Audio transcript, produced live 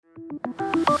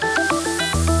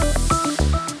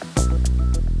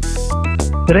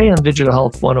Today on Digital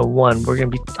Health 101, we're going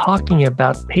to be talking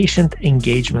about patient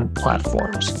engagement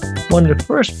platforms. One of the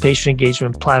first patient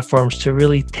engagement platforms to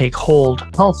really take hold,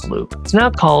 HealthLoop. It's now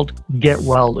called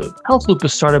GetWellLoop. HealthLoop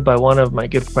was started by one of my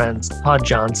good friends, Todd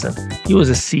Johnson. He was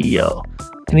a CEO,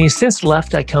 and he's since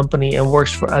left that company and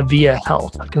works for Avia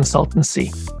Health, a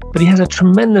consultancy. But he has a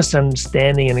tremendous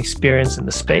understanding and experience in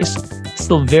the space,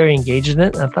 still very engaged in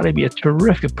it. And I thought he'd be a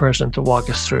terrific person to walk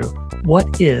us through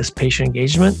what is patient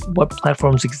engagement, what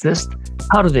platforms exist,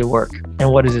 how do they work,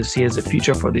 and what does he see as the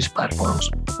future for these platforms.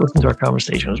 Listen to our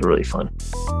conversation, it was really fun.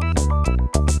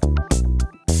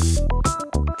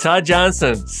 Todd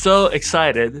Johnson, so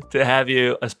excited to have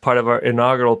you as part of our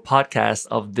inaugural podcast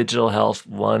of Digital Health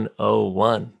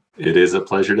 101. It is a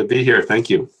pleasure to be here. Thank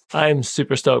you. I'm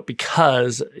super stoked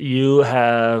because you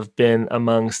have been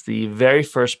amongst the very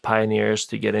first pioneers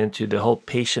to get into the whole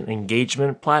patient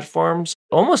engagement platforms,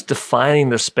 almost defining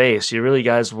the space. You really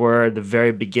guys were at the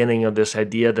very beginning of this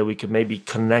idea that we could maybe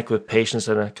connect with patients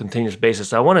on a continuous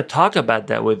basis. I want to talk about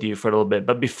that with you for a little bit.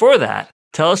 But before that,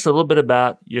 tell us a little bit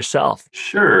about yourself.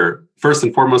 Sure. First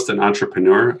and foremost, an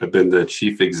entrepreneur. I've been the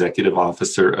chief executive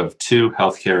officer of 2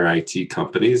 healthcare IT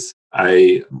companies.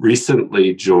 I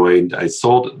recently I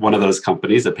sold one of those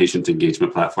companies, a patient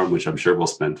engagement platform, which I'm sure we'll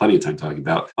spend plenty of time talking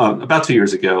about 2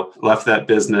 years ago. Left that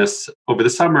business over the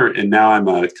summer, and now I'm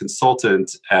a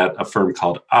consultant at a firm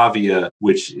called Avia,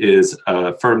 which is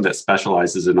a firm that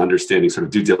specializes in understanding sort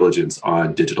of due diligence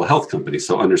on digital health companies.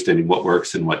 So understanding what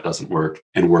works and what doesn't work,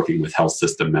 and working with health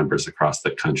system members across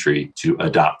the country to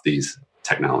adopt these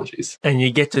technologies. And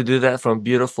you get to do that from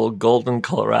beautiful Golden,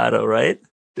 Colorado, right?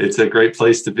 It's a great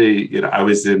place to be. I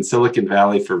was in Silicon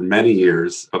Valley for many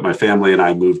years, but my family and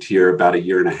I moved here about 1.5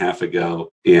 years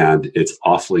ago, and it's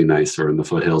awfully nice. We're in the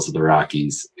foothills of the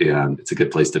Rockies, and it's a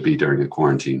good place to be during a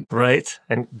quarantine. Right.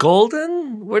 And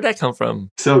Golden, where'd that come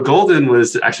from? So Golden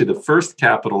was actually the first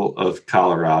capital of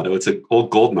Colorado. It's an old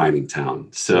gold mining town.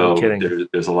 So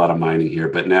there's a lot of mining here,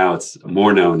 but now it's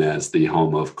more known as the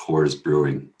home of Coors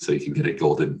Brewing. So you can get a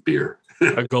Golden beer.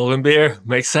 A Golden beer.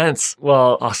 Makes sense.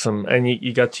 Well, awesome. And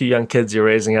you got 2 young kids you're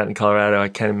raising out in Colorado. I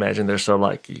can't imagine they're so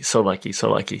lucky. So lucky,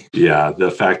 so lucky. Yeah, the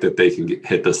fact that they can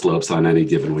hit the slopes on any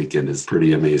given weekend is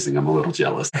pretty amazing. I'm a little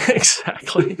jealous.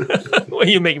 Exactly. Well,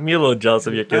 you make me a little jealous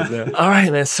of your kids now. All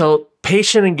right, man. So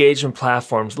patient engagement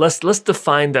platforms. Let's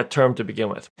define that term to begin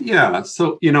with. Yeah.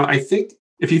 So, I think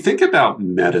if you think about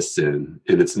medicine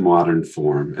in its modern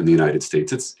form in the United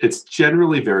States, it's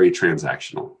generally very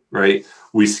transactional, right?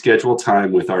 We schedule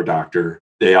time with our doctor.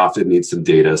 They often need some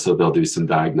data, so they'll do some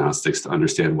diagnostics to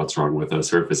understand what's wrong with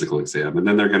us or a physical exam. And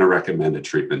then they're going to recommend a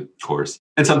treatment course.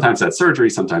 And sometimes that's surgery,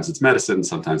 sometimes it's medicine,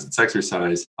 sometimes it's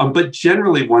exercise. But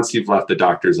generally, once you've left the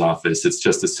doctor's office, it's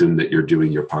just assumed that you're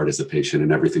doing your part as a patient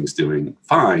and everything's doing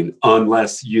fine,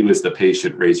 unless you as the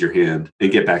patient raise your hand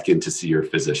and get back in to see your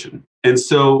physician. And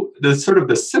so the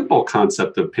simple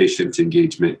concept of patient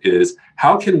engagement is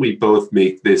how can we both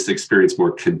make this experience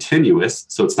more continuous?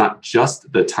 So it's not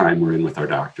just the time we're in with our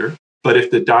doctor, but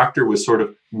if the doctor was sort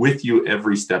of with you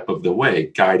every step of the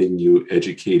way, guiding you,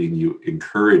 educating you,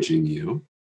 encouraging you,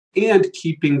 and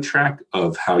keeping track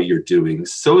of how you're doing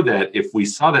so that if we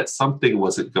saw that something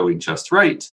wasn't going just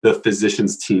right, the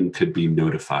physician's team could be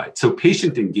notified. So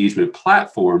patient engagement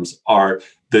platforms are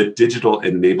the digital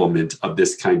enablement of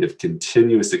this kind of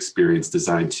continuous experience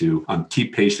designed to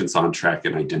keep patients on track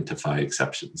and identify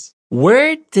exceptions.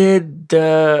 Where did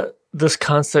this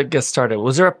concept get started?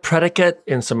 Was there a predicate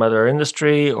in some other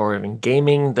industry or in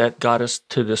gaming that got us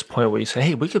to this point where you say,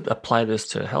 hey, we could apply this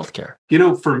to healthcare?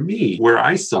 For me, where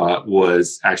I saw it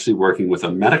was actually working with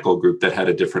a medical group that had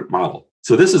a different model.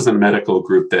 So this is a medical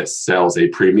group that sells a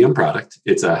premium product.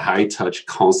 It's a high-touch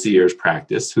concierge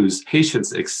practice whose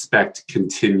patients expect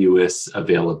continuous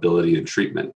availability and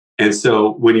treatment. And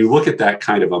so when you look at that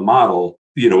kind of a model,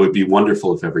 it would be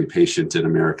wonderful if every patient in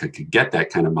America could get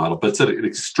that kind of model, but it's an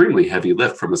extremely heavy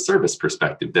lift from a service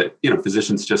perspective that,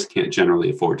 physicians just can't generally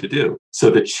afford to do.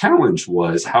 So the challenge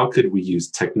was, how could we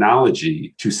use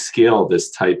technology to scale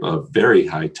this type of very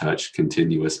high touch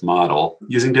continuous model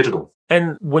using digital?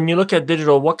 And when you look at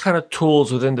digital, what kind of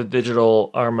tools within the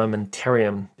digital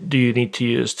armamentarium do you need to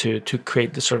use to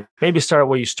create this maybe start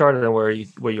where you started and where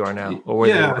you are now, or where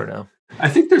you are now? I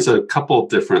think there's a couple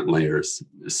different layers.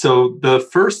 So the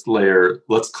first layer,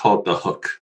 let's call it the hook,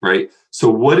 right? So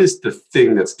what is the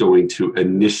thing that's going to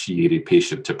initiate a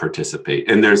patient to participate?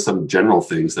 And there's some general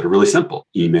things that are really simple: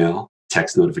 email,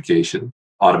 text notification.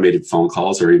 automated phone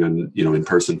calls or even,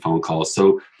 in-person phone calls.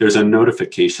 So there's a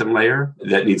notification layer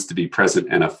that needs to be present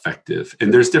and effective.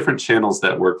 And there's different channels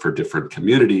that work for different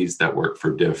communities, that work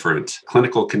for different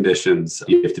clinical conditions.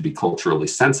 You have to be culturally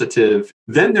sensitive.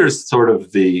 Then there's sort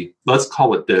of let's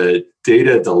call it the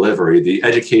data delivery, the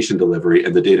education delivery,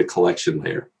 and the data collection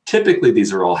layer. Typically,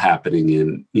 these are all happening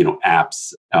in,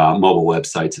 apps, mobile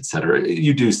websites, et cetera.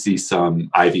 You do see some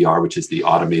IVR, which is the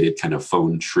automated kind of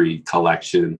phone tree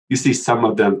collection. You see some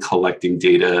of them collecting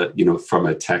data, from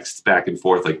a text back and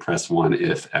forth, like press 1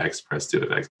 if X, press 2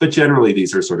 if X. But generally,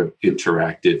 these are sort of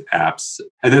interactive apps.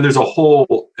 And then there's a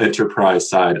whole enterprise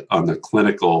side on the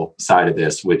clinical side of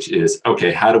this, which is,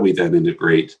 okay, how do we then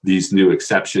integrate these new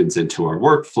exceptions into our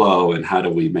workflow? And how do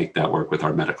we make that work with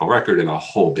our medical record, and a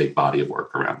whole big body of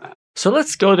work around that? So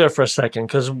let's go there for a second,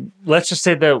 because let's just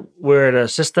say that we're at a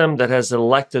system that has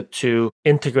elected to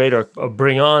integrate or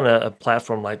bring on a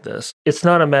platform like this. It's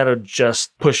not a matter of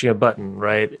just pushing a button,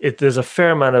 right? There's a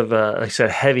fair amount of, like I said,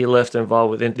 heavy lift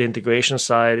involved with the integration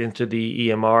side into the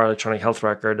EMR, electronic health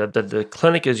record, that the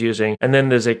clinic is using. And then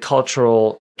there's a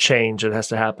cultural change that has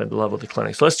to happen at the level of the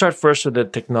clinic. So let's start first with the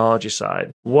technology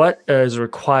side. What is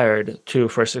required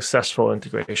for successful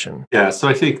integration? Yeah, so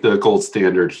I think the gold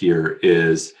standard here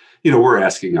is, we're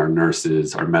asking our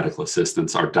nurses, our medical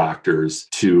assistants, our doctors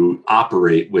to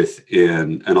operate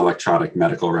within an electronic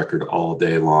medical record all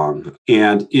day long.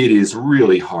 And it is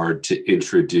really hard to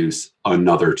introduce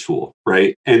another tool,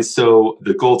 right? And so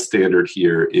the gold standard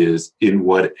here is in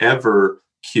whatever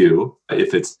queue,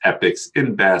 if it's Epic's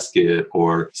in-basket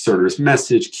or Cerner's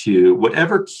message queue,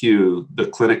 whatever queue the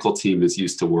clinical team is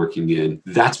used to working in,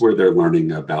 that's where they're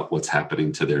learning about what's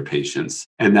happening to their patients.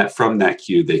 And that from that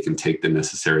queue, they can take the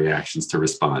necessary actions to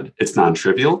respond. It's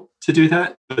non-trivial to do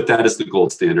that, but that is the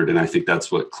gold standard. And I think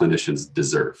that's what clinicians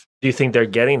deserve. Do you think they're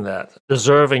getting that?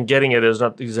 Deserve and getting it is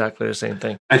not exactly the same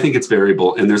thing. I think it's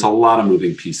variable, and there's a lot of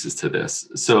moving pieces to this.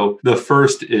 So the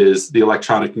first is the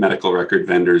electronic medical record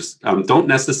vendors don't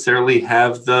necessarily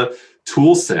have the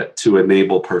tool set to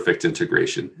enable perfect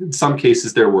integration. In some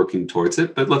cases, they're working towards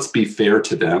it, but let's be fair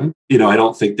to them. I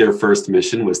don't think their first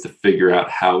mission was to figure out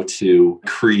how to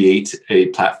create a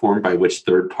platform by which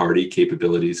third-party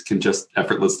capabilities can just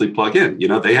effortlessly plug in.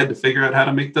 They had to figure out how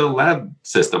to make the lab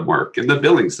system work and the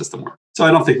billing system work. So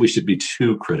I don't think we should be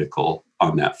too critical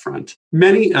on that front.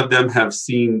 Many of them have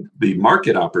seen the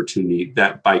market opportunity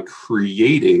that by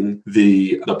creating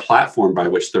the platform by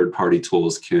which third-party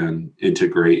tools can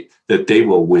integrate, that they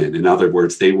will win. In other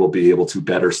words, they will be able to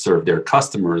better serve their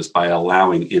customers by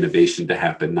allowing innovation to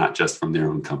happen, not just from their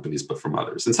own companies, but from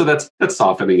others. And so that's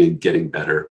softening and getting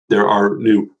better. There are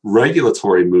new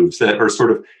regulatory moves that are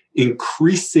sort of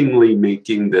increasingly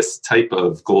making this type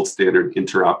of gold standard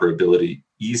interoperability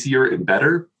easier and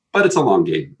better, but it's a long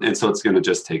game. And so it's going to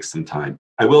just take some time.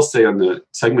 I will say on the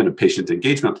segment of patient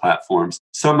engagement platforms,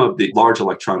 some of the large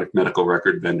electronic medical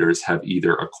record vendors have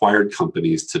either acquired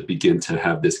companies to begin to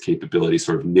have this capability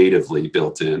sort of natively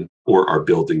built in, or are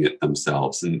building it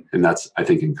themselves. And that's, I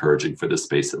think, encouraging for the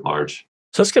space at large.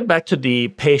 So let's get back to the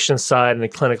patient side and the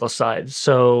clinical side.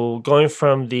 So going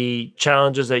from the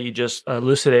challenges that you just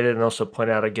elucidated and also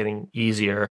pointed out are getting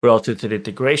easier relative to the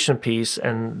integration piece,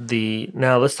 and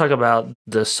now let's talk about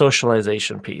the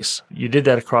socialization piece. You did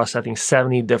that across, I think,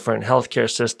 70 different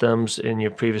healthcare systems in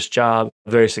your previous job,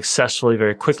 very successfully,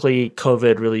 very quickly.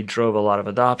 COVID really drove a lot of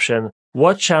adoption.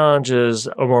 What challenges,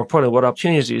 or more importantly, what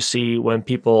opportunities do you see when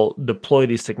people deploy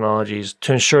these technologies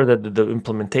to ensure that the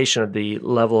implementation at the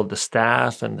level of the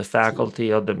staff and the faculty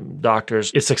of the doctors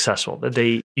is successful, that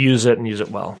they use it and use it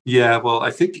well? Yeah, well,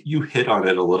 I think you hit on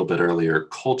it a little bit earlier.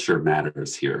 Culture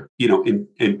matters here.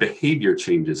 In behavior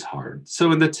change is hard.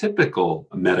 So in the typical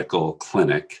medical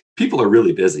clinic, people are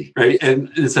really busy, right?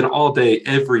 And it's an all day,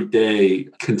 every day,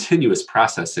 continuous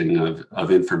processing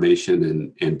of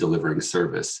information and delivering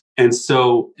service. And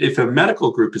so if a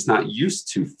medical group is not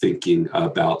used to thinking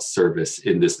about service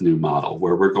in this new model,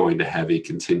 where we're going to have a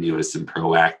continuous and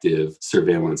proactive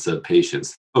surveillance of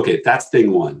patients, okay, that's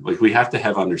thing one. Like, we have to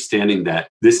have understanding that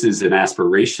this is an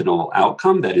aspirational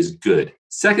outcome that is good.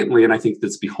 Secondly, and I think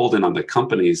that's beholden on the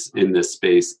companies in this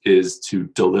space, is to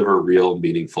deliver real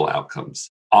meaningful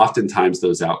outcomes. Oftentimes,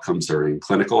 those outcomes are in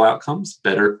clinical outcomes,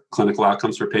 better clinical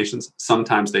outcomes for patients.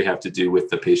 Sometimes they have to do with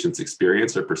the patient's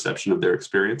experience or perception of their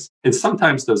experience. And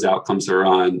sometimes those outcomes are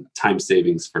on time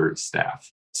savings for staff.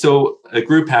 So a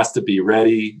group has to be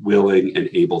ready, willing, and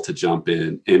able to jump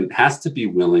in, and has to be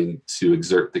willing to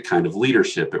exert the kind of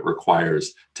leadership it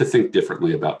requires to think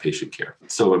differently about patient care.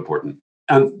 It's so important.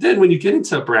 Then when you get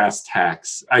into brass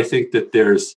tacks, I think that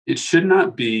it should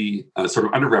not be sort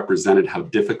of underrepresented how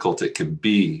difficult it can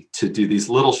be to do these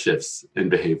little shifts in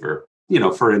behavior.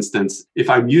 For instance, if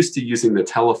I'm used to using the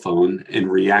telephone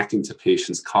and reacting to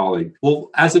patients calling, well,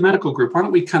 as a medical group, why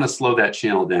don't we kind of slow that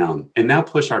channel down and now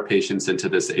push our patients into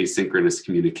this asynchronous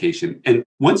communication? And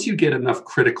once you get enough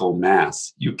critical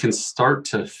mass, you can start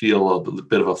to feel a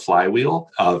bit of a flywheel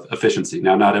of efficiency.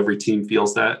 Now, not every team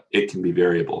feels that. It can be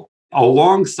variable.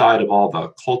 Alongside of all the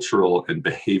cultural and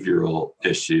behavioral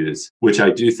issues, which I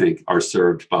do think are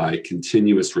served by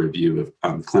continuous review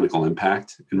of clinical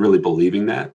impact and really believing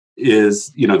that,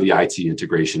 is the IT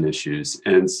integration issues.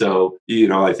 And so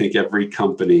I think every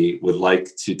company would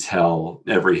like to tell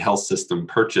every health system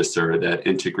purchaser that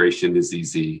integration is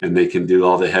easy and they can do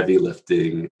all the heavy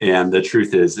lifting. And the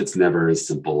truth is, it's never as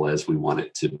simple as we want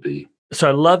it to be. So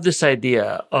I love this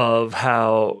idea of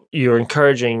how you're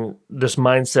encouraging this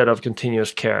mindset of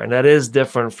continuous care. And that is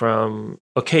different from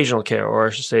occasional care, or I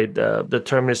should say the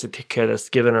deterministic care that's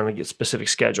given on a specific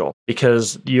schedule,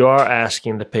 because you are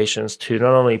asking the patients to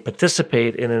not only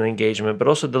participate in an engagement, but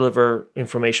also deliver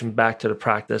information back to the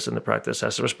practice, and the practice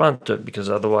has to respond to it, because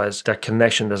otherwise that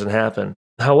connection doesn't happen.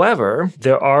 However,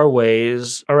 there are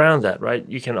ways around that, right?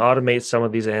 You can automate some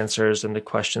of these answers and the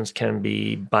questions can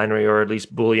be binary or at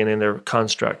least Boolean in their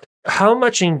construct. How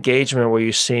much engagement were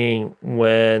you seeing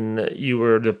when you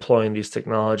were deploying these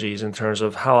technologies in terms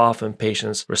of how often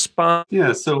patients respond?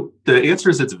 Yeah, so the answer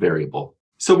is it's variable.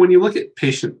 So when you look at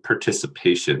patient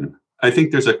participation, I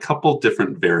think there's a couple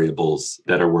different variables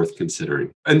that are worth considering.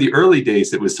 In the early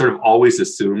days, it was sort of always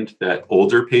assumed that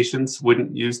older patients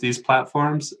wouldn't use these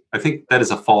platforms. I think that is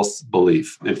a false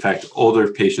belief. In fact,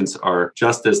 older patients are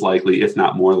just as likely, if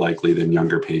not more likely, than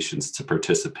younger patients to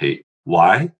participate.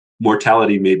 Why?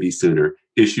 Mortality may be sooner.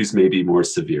 Issues may be more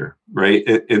severe, right?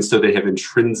 And so they have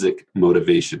intrinsic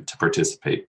motivation to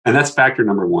participate. And that's factor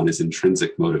number one, is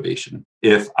intrinsic motivation.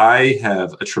 If I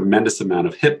have a tremendous amount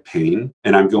of hip pain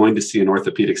and I'm going to see an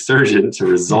orthopedic surgeon to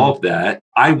resolve that,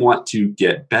 I want to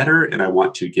get better and I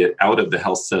want to get out of the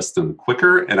health system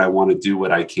quicker, and I want to do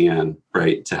what I can,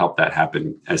 right, to help that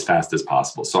happen as fast as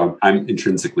possible. So I'm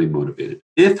intrinsically motivated.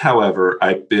 If, however,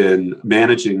 I've been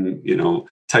managing,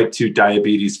 type 2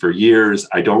 diabetes for years,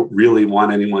 I don't really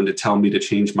want anyone to tell me to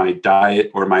change my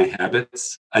diet or my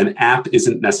habits, an app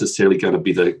isn't necessarily going to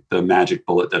be the magic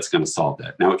bullet that's going to solve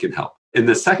that. Now, it can help. And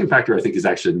the second factor, I think, is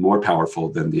actually more powerful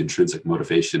than the intrinsic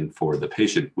motivation for the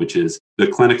patient, which is the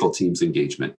clinical team's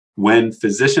engagement. When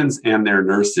physicians and their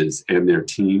nurses and their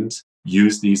teams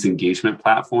use these engagement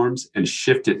platforms and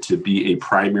shift it to be a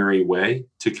primary way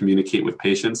to communicate with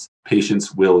patients,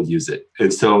 patients will use it.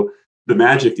 And so the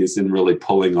magic is in really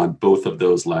pulling on both of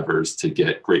those levers to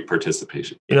get great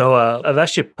participation. I've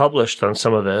actually published on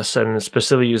some of this, and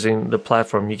specifically using the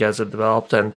platform you guys have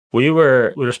developed. And we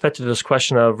were, with respect to this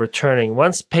question of returning,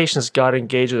 once patients got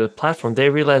engaged with the platform,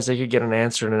 they realized they could get an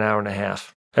answer in an hour and a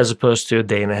half, as opposed to a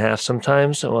day and a half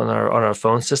sometimes on our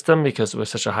phone system, because it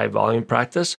was such a high volume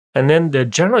practice. And then the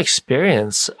general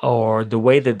experience, or the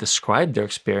way they described their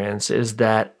experience, is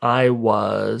that I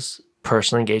was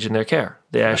personally engaged in their care.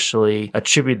 They actually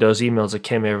attribute those emails that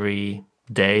came every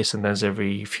day, sometimes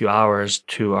every few hours,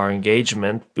 to our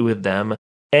engagement with them.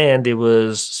 And it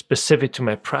was specific to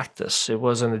my practice. It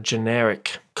wasn't a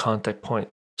generic contact point.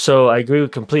 So I agree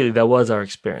with completely. That was our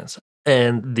experience.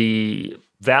 And the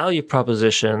value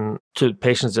proposition to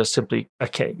patients is simply,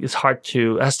 okay, it's hard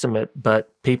to estimate, but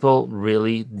people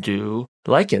really do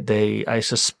like it. I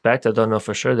suspect, I don't know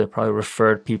for sure, they probably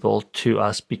referred people to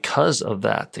us because of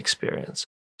that experience.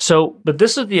 So, but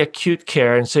this is the acute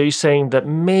care. And so you're saying that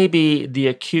maybe the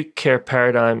acute care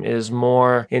paradigm is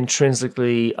more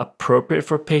intrinsically appropriate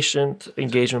for patient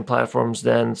engagement platforms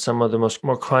than some of the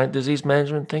more chronic disease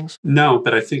management things? No,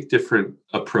 but I think different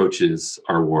approaches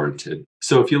are warranted.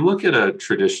 So if you look at a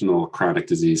traditional chronic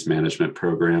disease management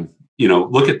program,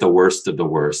 look at the worst of the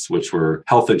worst, which were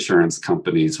health insurance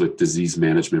companies with disease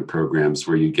management programs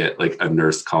where you get like a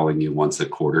nurse calling you once a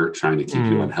quarter trying to keep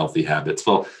you on healthy habits.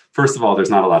 Well, first of all,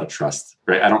 there's not a lot of trust,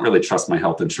 right? I don't really trust my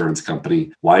health insurance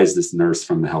company. Why is this nurse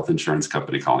from the health insurance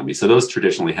company calling me? So those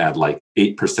traditionally had like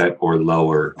 8% or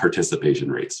lower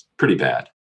participation rates. Pretty bad.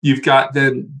 You've got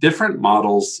then different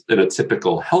models in a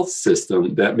typical health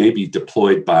system that may be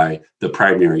deployed by the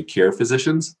primary care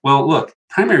physicians. Well, look,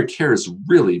 primary care is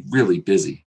really, really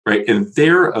busy, right? And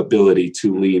their ability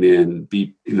to lean in,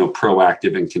 be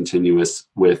proactive and continuous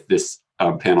with this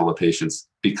panel of patients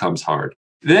becomes hard.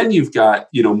 Then you've got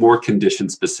more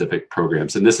condition-specific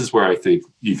programs. And this is where I think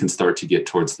you can start to get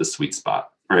towards the sweet spot,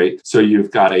 right? So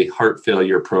you've got a heart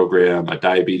failure program, a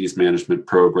diabetes management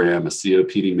program, a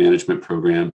COPD management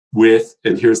program with,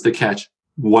 and here's the catch,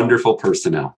 wonderful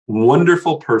personnel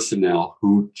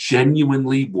who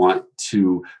genuinely want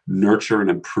to nurture and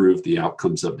improve the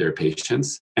outcomes of their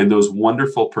patients. And those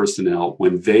wonderful personnel,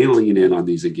 when they lean in on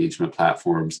these engagement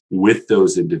platforms with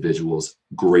those individuals,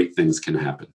 great things can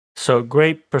happen. So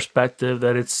great perspective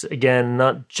that it's, again,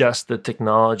 not just the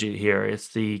technology here, it's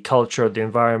the culture, the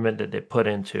environment that they put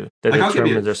into that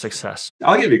determines their success.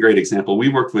 I'll give you a great example. We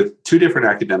worked with 2 different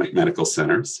academic medical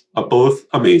centers, both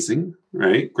amazing,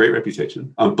 right? Great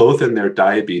reputation, both in their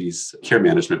diabetes care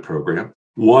management program.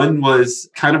 One was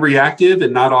kind of reactive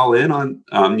and not all in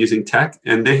on using tech,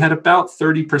 and they had about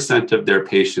 30% of their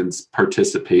patients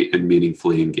participate and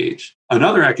meaningfully engage.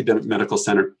 Another academic medical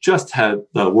center just had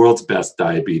the world's best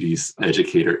diabetes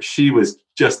educator. She was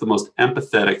just the most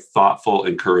empathetic, thoughtful,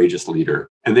 and courageous leader.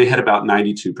 And they had about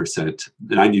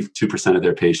 92% of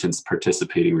their patients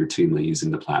participating routinely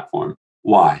using the platform.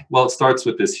 Why? Well, it starts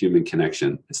with this human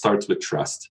connection. It starts with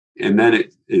trust. And then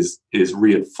it is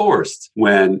reinforced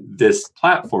when this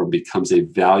platform becomes a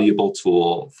valuable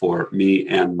tool for me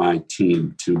and my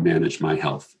team to manage my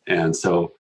health. And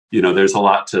so, there's a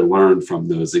lot to learn from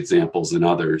those examples and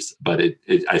others, but it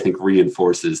I think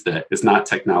reinforces that it's not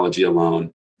technology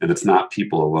alone and it's not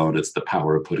people alone. It's the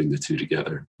power of putting the two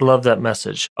together. Love that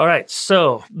message. All right.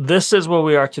 So this is where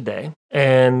we are today.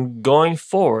 And going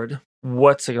forward,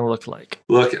 what's it going to look like?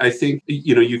 Look, I think,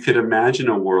 you could imagine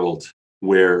a world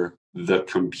where the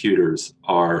computers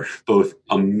are both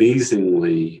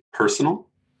amazingly personal,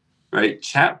 right?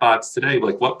 Chatbots today,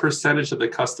 like what percentage of the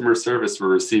customer service we're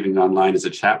receiving online is a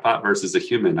chatbot versus a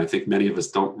human? I think many of us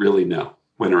don't really know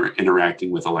when we're interacting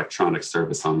with electronic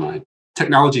service online.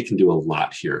 Technology can do a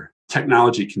lot here.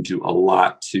 Technology can do a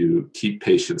lot to keep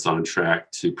patients on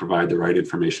track, to provide the right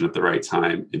information at the right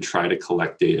time, and try to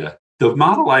collect data. The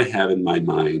model I have in my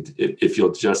mind, if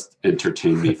you'll just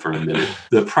entertain me for a minute,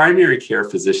 the primary care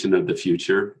physician of the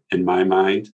future, in my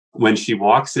mind, when she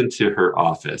walks into her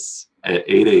office at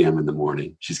 8 a.m. in the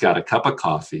morning, she's got a cup of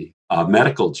coffee, a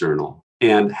medical journal,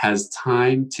 and has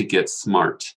time to get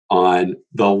smart on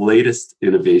the latest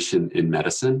innovation in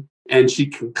medicine. And she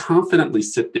can confidently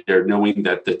sit there knowing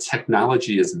that the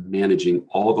technology is managing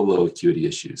all the low acuity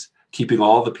issues, keeping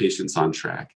all the patients on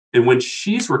track. And when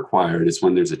she's required is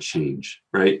when there's a change,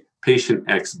 right? Patient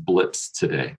X blips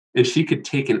today. And she could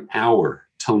take an hour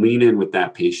to lean in with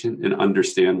that patient and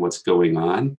understand what's going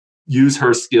on, use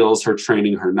her skills, her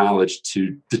training, her knowledge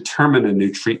to determine a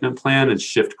new treatment plan and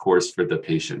shift course for the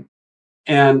patient.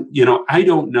 And, I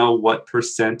don't know what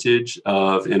percentage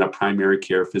of in a primary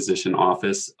care physician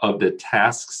office of the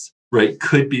tasks, right,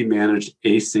 could be managed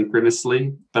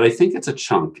asynchronously, but I think it's a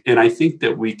chunk. And I think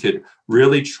that we could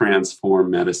really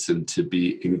transform medicine to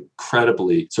be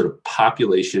incredibly sort of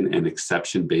population and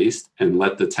exception based and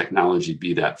let the technology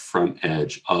be that front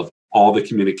edge of all the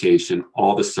communication,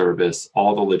 all the service,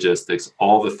 all the logistics,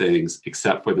 all the things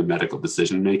except for the medical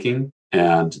decision making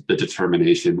and the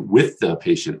determination with the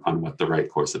patient on what the right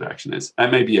course of action is.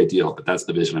 That may be ideal, but that's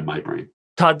the vision in my brain.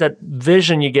 Todd, that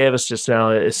vision you gave us just now,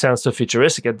 it sounds so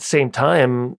futuristic. At the same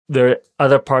time, there are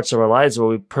other parts of our lives where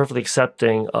we're perfectly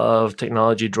accepting of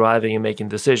technology driving and making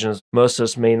decisions. Most of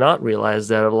us may not realize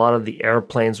that a lot of the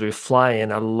airplanes we fly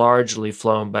in are largely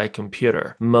flown by a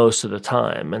computer most of the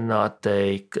time and not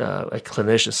a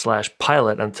clinician /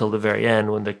 pilot until the very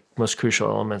end when the most crucial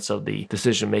elements of the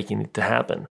decision making need to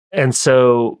happen. And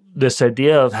so this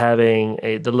idea of having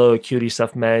the low acuity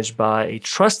stuff managed by a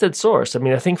trusted source,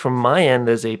 I think from my end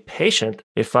as a patient,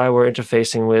 if I were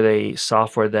interfacing with a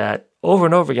software that over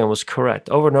and over again was correct,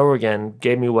 over and over again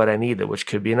gave me what I needed, which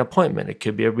could be an appointment, it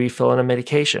could be a refill on a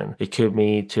medication, it could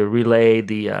be to relay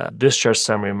the discharge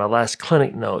summary, my last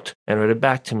clinic note, and write it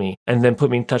back to me, and then put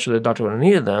me in touch with the doctor when I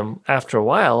needed them. After a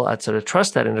while, I'd sort of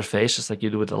trust that interface, just like you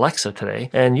do with Alexa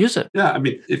today, and use it. Yeah,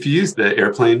 if you use the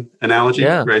airplane analogy,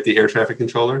 right, the air traffic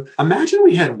controller, imagine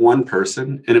we had one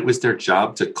person and it was their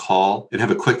job to call and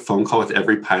have a quick phone call with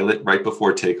every pilot right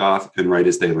before takeoff and right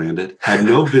as they landed, had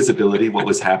no visibility what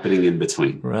was happening in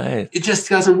between. Right. It just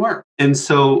doesn't work. And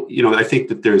so, I think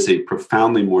that there's a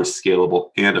profoundly more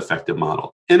scalable and effective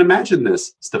model. And imagine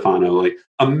this, Stefano,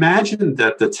 imagine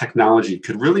that the technology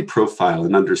could really profile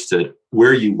and understood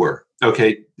where you were.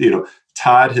 Okay,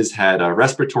 Todd has had a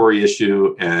respiratory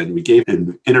issue and we gave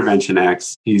him intervention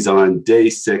X. He's on day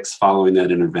 6 following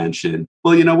that intervention.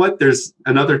 Well, you know what? There's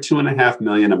another 2.5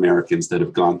 million Americans that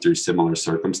have gone through similar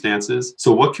circumstances.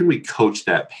 So what can we coach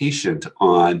that patient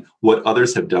on what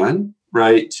others have done,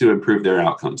 right, to improve their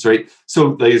outcomes, right?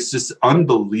 So there's just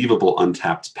unbelievable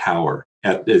untapped power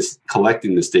at this,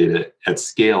 collecting this data at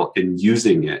scale and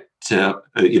using it to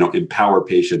empower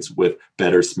patients with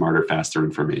better, smarter, faster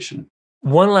information.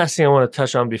 One last thing I want to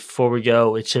touch on before we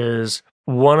go, which is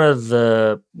one of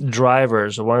the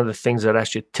drivers or one of the things that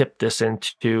actually tipped this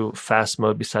into fast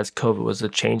mode besides COVID was the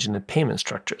change in the payment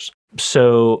structures.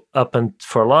 So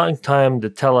for a long time, the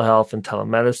telehealth and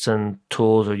telemedicine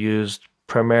tools are used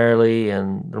primarily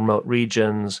in remote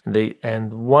regions.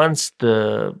 And once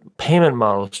the payment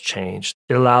models changed,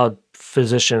 it allowed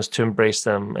physicians to embrace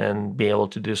them and be able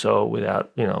to do so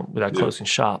without closing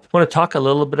shop. I want to talk a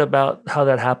little bit about how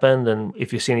that happened and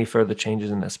if you see any further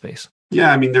changes in that space.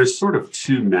 Yeah, I mean, there's sort of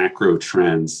two macro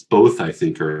trends. Both, I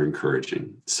think, are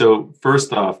encouraging. So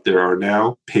first off, there are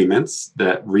now payments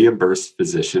that reimburse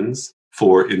physicians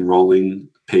for enrolling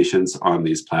patients on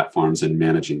these platforms and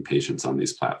managing patients on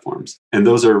these platforms. And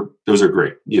those are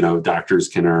great. Doctors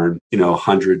can earn,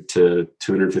 $100 to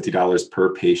 $250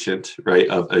 per patient, right,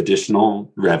 of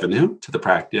additional revenue to the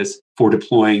practice for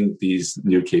deploying these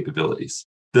new capabilities.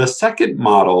 The second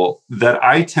model that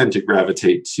I tend to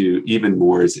gravitate to even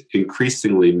more is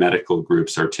increasingly medical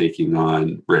groups are taking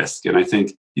on risk. And I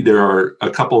think there are a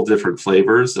couple of different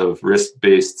flavors of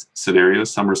risk-based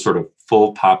scenarios. Some are sort of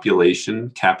full population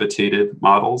capitated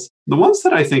models. The ones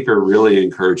that I think are really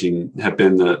encouraging have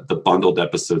been the bundled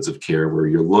episodes of care where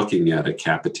you're looking at a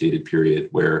capitated period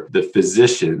where the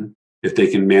physician, if they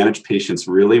can manage patients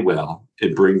really well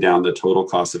and bring down the total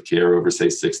cost of care over, say,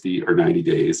 60 or 90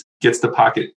 days, gets to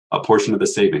pocket a portion of the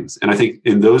savings. And I think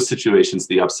in those situations,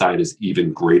 the upside is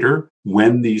even greater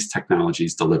when these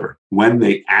technologies deliver, when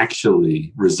they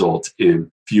actually result in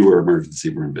fewer emergency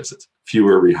room visits,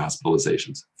 fewer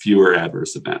rehospitalizations, fewer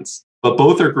adverse events. But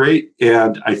both are great.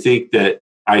 And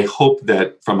I hope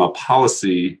that from a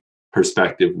policy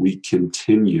perspective, we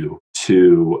continue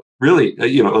to really,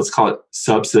 let's call it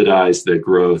subsidize the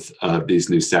growth of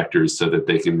these new sectors so that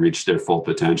they can reach their full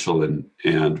potential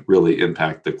and really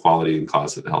impact the quality and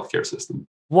cost of the healthcare system.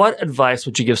 What advice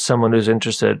would you give someone who's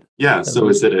interested? Yeah, so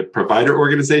is it a provider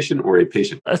organization or a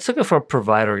patient? Let's look for a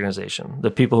provider organization,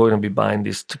 the people who are going to be buying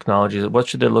these technologies. What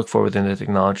should they look for within the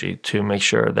technology to make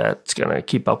sure that it's going to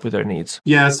keep up with their needs?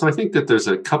 Yeah, so I think that there's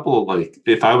a couple,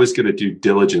 if I was going to do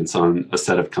diligence on a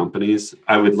set of companies,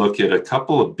 I would look at a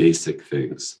couple of basic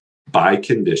things by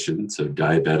condition, so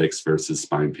diabetics versus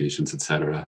spine patients, et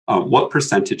cetera. What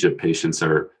percentage of patients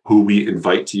who we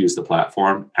invite to use the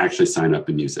platform actually sign up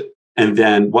and use it? And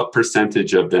then what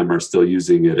percentage of them are still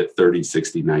using it at 30,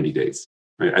 60, 90 days?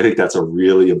 Right? I think that's a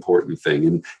really important thing.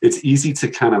 And it's easy to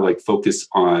kind of focus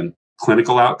on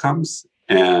clinical outcomes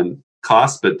and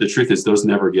costs, but the truth is those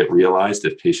never get realized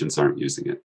if patients aren't using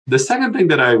it. The second thing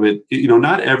that I would,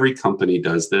 not every company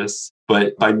does this,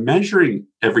 but by measuring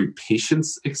every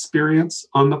patient's experience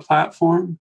on the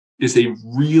platform is a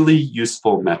really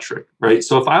useful metric, right?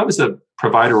 So if I was a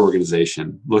provider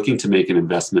organization looking to make an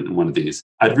investment in one of these,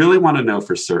 I'd really want to know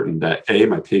for certain that A,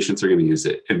 my patients are going to use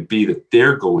it, and B, that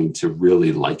they're going to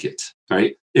really like it,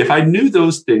 right? If I knew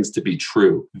those things to be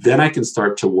true, then I can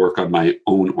start to work on my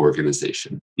own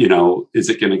organization. Is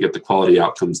it going to get the quality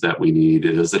outcomes that we need?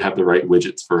 Does it have the right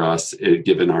widgets for us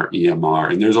given our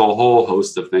EMR? And there's a whole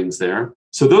host of things there.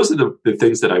 So those are the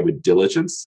things that I would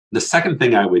diligence. The second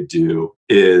thing I would do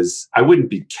is I wouldn't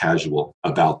be casual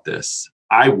about this.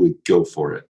 I would go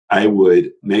for it. I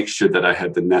would make sure that I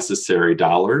had the necessary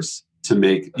dollars to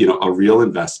make, a real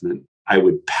investment. I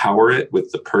would power it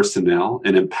with the personnel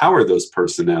and empower those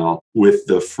personnel with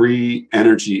the free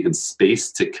energy and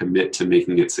space to commit to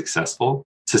making it successful.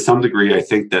 To some degree, I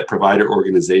think that provider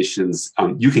organizations,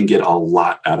 you can get a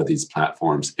lot out of these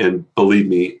platforms. And believe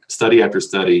me, study after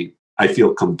study, I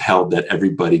feel compelled that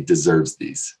everybody deserves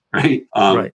these, right?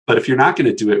 Right. But if you're not going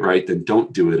to do it right, then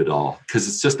don't do it at all, because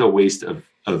it's just a waste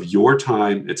of your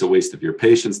time. It's a waste of your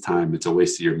patient's time. It's a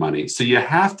waste of your money. So you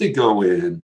have to go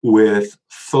in with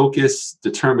focus,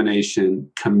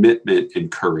 determination, commitment,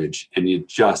 and courage, and you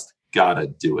just got to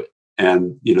do it.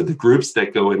 And, the groups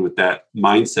that go in with that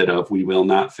mindset of we will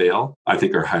not fail, I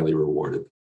think are highly rewarded.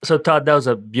 So Todd, that was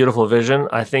a beautiful vision.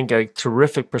 I think a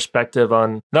terrific perspective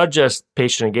on not just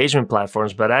patient engagement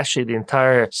platforms, but actually the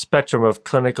entire spectrum of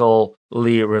clinically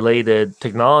related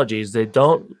technologies. They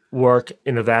don't work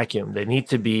in a vacuum. They need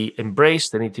to be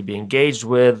embraced. They need to be engaged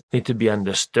with, need to be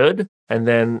understood. And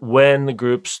then when the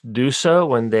groups do so,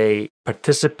 when they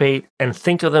participate and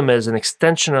think of them as an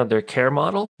extension of their care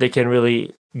model, they can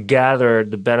really gather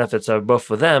the benefits of both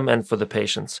for them and for the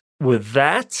patients. With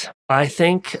that, I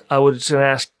think I would just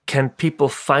ask, can people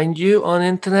find you on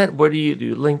internet? Where do you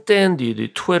do? LinkedIn? Do you do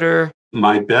Twitter?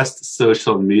 My best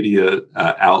social media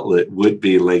outlet would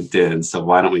be LinkedIn. So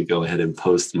why don't we go ahead and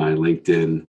post my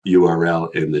LinkedIn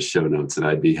URL in the show notes, and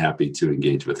I'd be happy to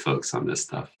engage with folks on this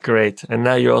stuff. Great. And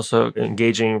now you're also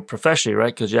engaging professionally,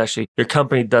 right? Because your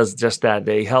company does just that.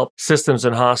 They help systems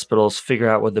and hospitals figure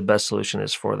out what the best solution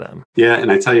is for them. Yeah.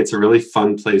 And I tell you, it's a really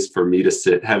fun place for me to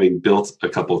sit. Having built a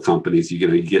couple of companies,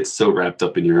 you get so wrapped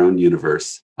up in your own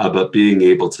universe. But being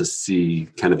able to see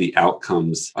kind of the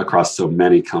outcomes across so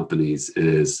many companies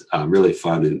is really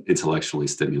fun and intellectually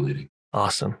stimulating.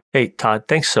 Awesome. Hey, Todd,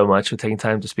 thanks so much for taking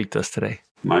time to speak to us today.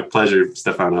 My pleasure,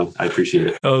 Stefano. I appreciate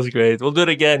it. That was great. We'll do it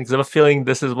again because I have a feeling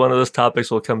this is one of those topics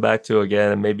we'll come back to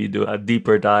again and maybe do a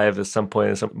deeper dive at some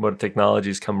point as some more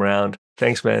technologies come around.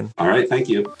 Thanks, man. All right. Thank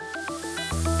you.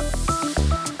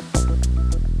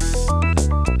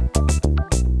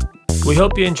 We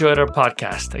hope you enjoyed our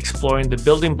podcast, exploring the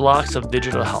building blocks of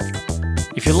digital health.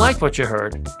 If you like what you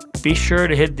heard, be sure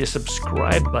to hit the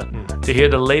subscribe button to hear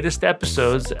the latest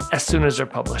episodes as soon as they're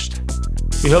published.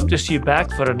 We hope to see you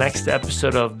back for the next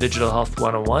episode of Digital Health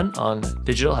 101 on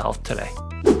Digital Health Today.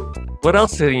 What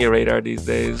else is hitting your radar these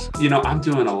days? I'm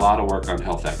doing a lot of work on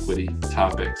health equity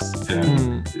topics,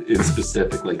 and in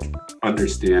specific, like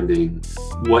understanding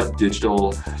what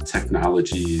digital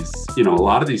technologies, a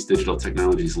lot of these digital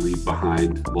technologies leave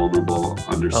behind vulnerable,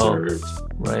 underserved,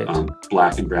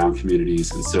 Black and brown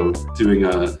communities. And so doing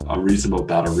a reasonable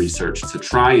amount of research to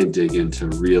try and dig into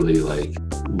really like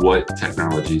what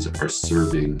technologies are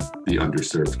serving the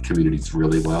underserved communities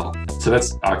really well. So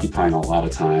that's occupying a lot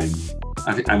of time.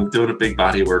 I'm doing a big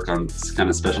body of work on kind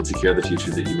of specialty care of the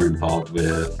future that you were involved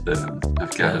with.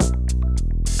 I've got